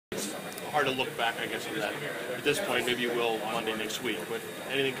hard to look back, I guess, on that. At this point, maybe you will Monday next week. But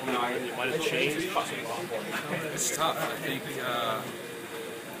anything coming on you might have changed? It's tough. I think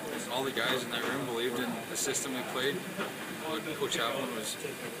all the guys in that room believed in the system we played. What Coach Appleman was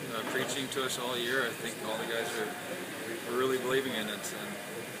preaching to us all year, I think all the guys are really believing in it.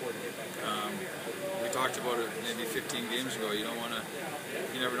 And we talked about it maybe 15 games ago. You don't want to.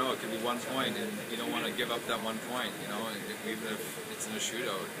 You never know. It could be 1 point, and you don't want to give up that 1 point. You know, even if it's in a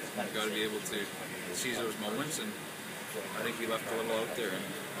shootout, you've got to be able to seize those moments. And I think he left a little out there.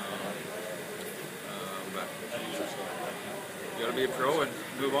 But you got to be a pro and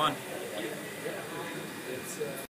move on.